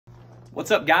What's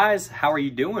up, guys? How are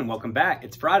you doing? Welcome back.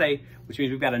 It's Friday, which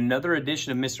means we've got another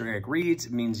edition of Mr. Eric Reads.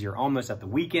 It means you're almost at the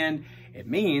weekend. It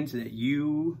means that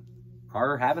you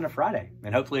are having a Friday,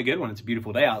 and hopefully a good one. It's a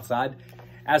beautiful day outside.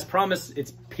 As promised,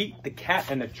 it's Pete the Cat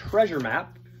and the Treasure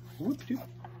Map.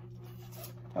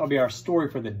 That'll be our story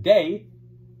for the day.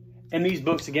 And these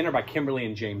books, again, are by Kimberly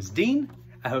and James Dean.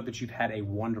 I hope that you've had a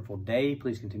wonderful day.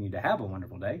 Please continue to have a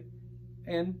wonderful day.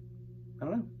 And, I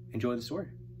don't know, enjoy the story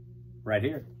right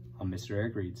here on Mr.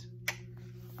 Eric Reads.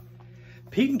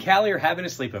 Pete and Callie are having a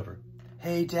sleepover.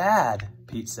 "Hey, Dad,"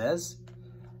 Pete says,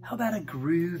 "how about a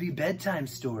groovy bedtime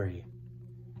story?"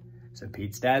 So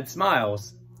Pete's dad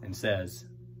smiles and says,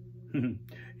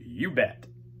 "You bet."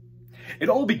 It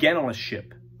all began on a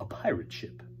ship, a pirate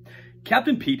ship.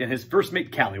 Captain Pete and his first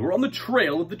mate Callie were on the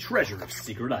trail of the treasure of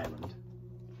Secret Island.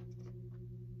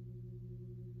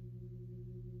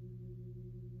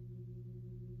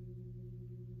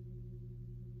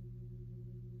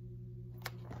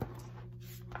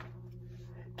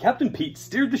 Captain Pete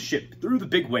steered the ship through the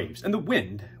big waves, and the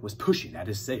wind was pushing at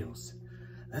his sails.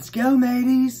 "Let's go,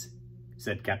 mateys,"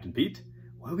 said Captain Pete.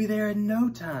 "We'll be there in no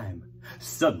time."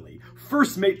 Suddenly,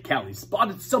 first mate Callie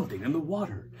spotted something in the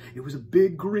water. It was a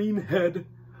big green head.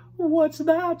 "What's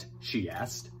that?" she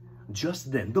asked.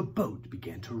 Just then, the boat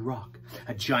began to rock.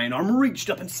 A giant arm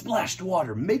reached up and splashed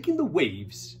water, making the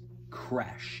waves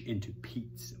crash into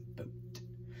Pete's boat.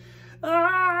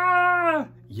 "Ah!"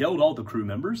 yelled all the crew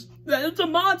members. "It's a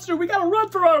monster! We gotta run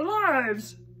for our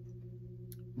lives!"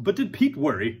 But did Pete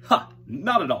worry? Ha!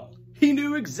 Not at all. He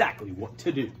knew exactly what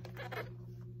to do.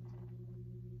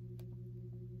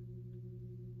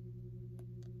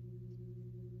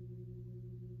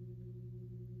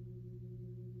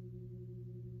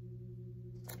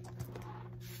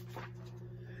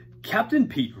 Captain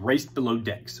Pete raced below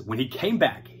decks. When he came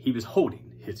back, he was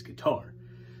holding his guitar.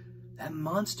 "That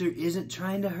monster isn't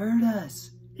trying to hurt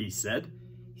us," he said.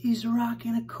 "He's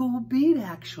rocking a cool beat,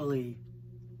 actually."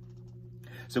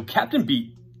 So Captain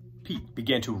Pete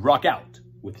began to rock out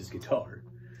with his guitar.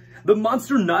 The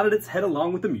monster nodded its head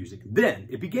along with the music. Then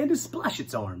it began to splash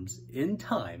its arms in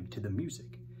time to the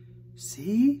music.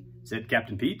 "See?" said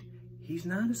Captain Pete. "He's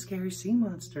not a scary sea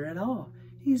monster at all.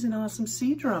 He's an awesome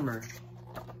sea drummer."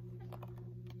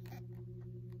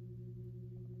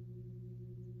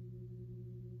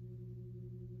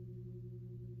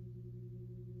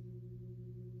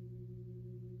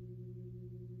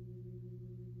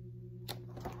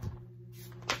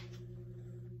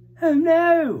 "Oh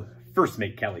no!" First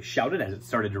mate Callie shouted as it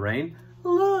started to rain.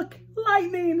 "Look!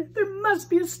 Lightning! There must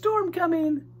be a storm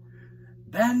coming!"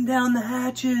 "Batten down the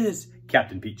hatches!"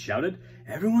 Captain Pete shouted.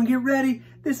 "Everyone get ready!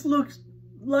 This looks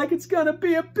like it's gonna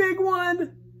be a big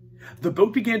one!" The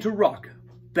boat began to rock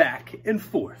back and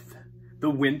forth. The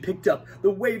wind picked up.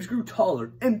 The waves grew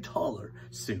taller and taller.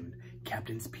 Soon,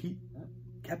 Captain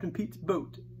Pete's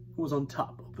boat was on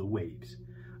top of the waves.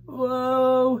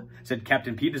 "Whoa," said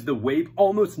Captain Pete as the wave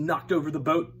almost knocked over the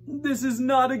boat. "This is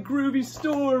not a groovy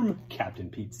storm," Captain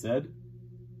Pete said.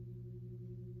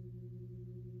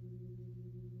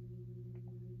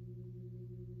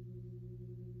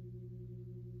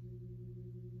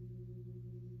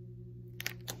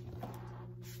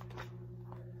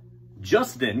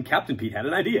 Just then, Captain Pete had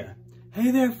an idea.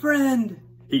 "Hey there, friend,"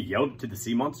 he yelled to the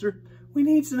sea monster. "We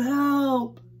need some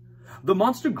help." The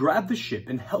monster grabbed the ship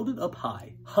and held it up high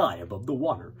above the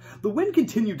water. The wind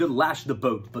continued to lash the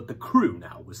boat, but the crew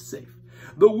now was safe.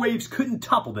 The waves couldn't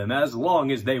topple them as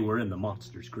long as they were in the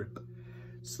monster's grip.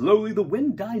 Slowly, the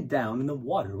wind died down and the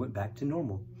water went back to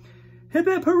normal. "Hip,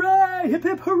 hip, hooray! Hip,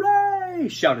 hip, hooray!"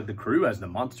 shouted the crew as the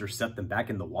monster set them back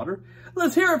in the water.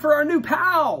 "Let's hear it for our new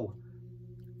pal!"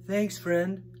 "Thanks,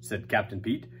 friend," said Captain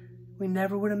Pete. "We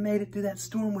never would have made it through that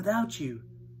storm without you."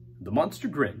 The monster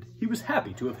grinned. He was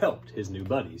happy to have helped his new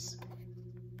buddies.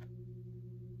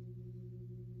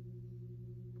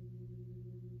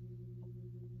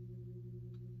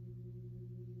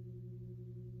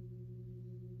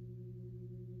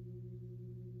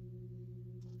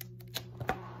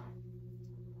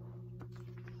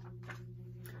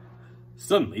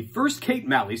 Suddenly, first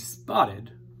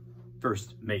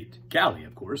mate Callie,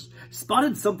 of course,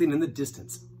 spotted something in the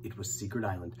distance. It was Secret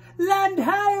Island. "Land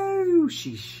ho!"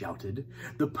 she shouted.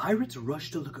 The pirates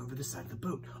rushed to look over the side of the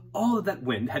boat. All of that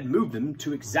wind had moved them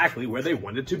to exactly where they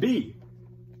wanted to be.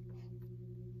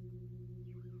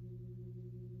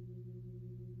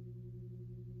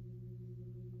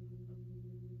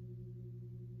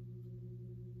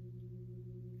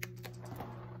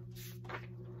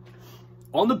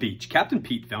 On the beach, Captain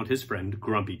Pete found his friend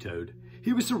Grumpy Toad.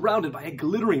 He was surrounded by a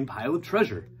glittering pile of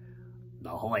treasure.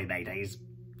 "Ahoy, mateys,"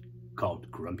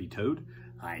 called Grumpy Toad.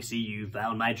 I see you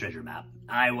found my treasure map.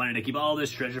 I wanted to keep all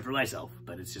this treasure for myself,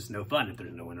 but it's just no fun if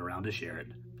there's no one around to share it.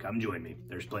 Come join me.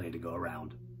 There's plenty to go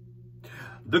around.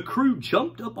 The crew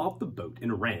jumped up off the boat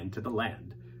and ran to the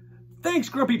land. Thanks,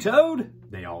 Grumpy Toad,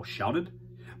 they all shouted.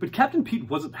 But Captain Pete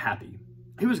wasn't happy.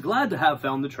 He was glad to have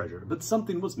found the treasure, but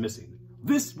something was missing.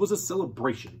 This was a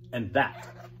celebration, and that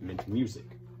meant music.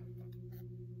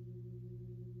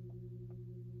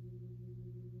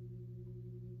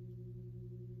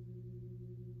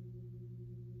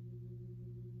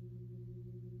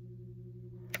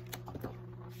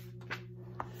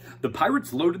 The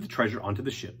pirates loaded the treasure onto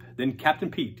the ship. Then Captain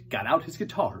Pete got out his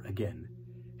guitar again.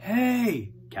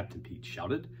 Hey, Captain Pete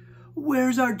shouted.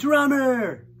 Where's our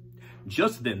drummer?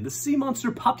 Just then, the sea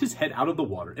monster popped his head out of the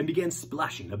water and began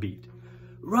splashing a beat.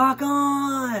 Rock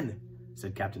on,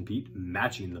 said Captain Pete,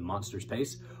 matching the monster's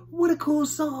pace. What a cool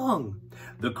song.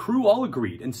 The crew all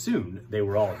agreed, and soon they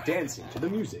were all dancing to the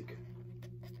music.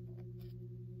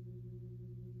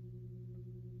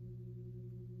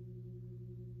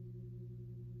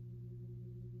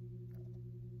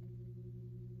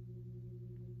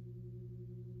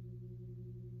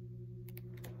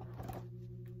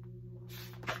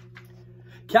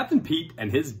 Captain Pete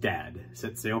and his dad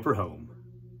set sail for home.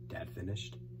 Dad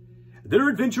finished. Their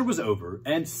adventure was over,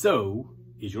 and so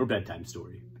is your bedtime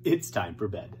story. It's time for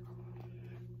bed.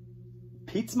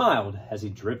 Pete smiled as he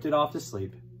drifted off to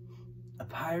sleep. A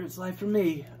pirate's life for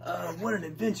me. What an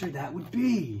adventure that would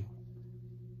be.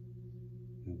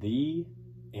 The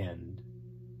end.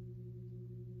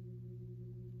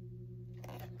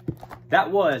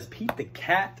 That was Pete the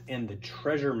Cat and the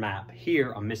Treasure Map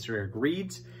here on Mr. Eric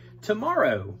Reads.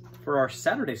 Tomorrow, for our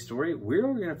Saturday story, we're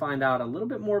going to find out a little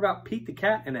bit more about Pete the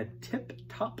Cat and a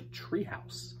tip-top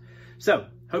treehouse. So,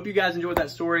 hope you guys enjoyed that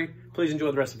story. Please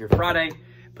enjoy the rest of your Friday.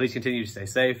 Please continue to stay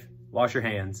safe, wash your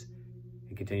hands,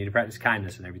 and continue to practice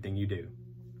kindness in everything you do.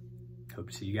 Hope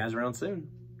to see you guys around soon.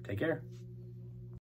 Take care.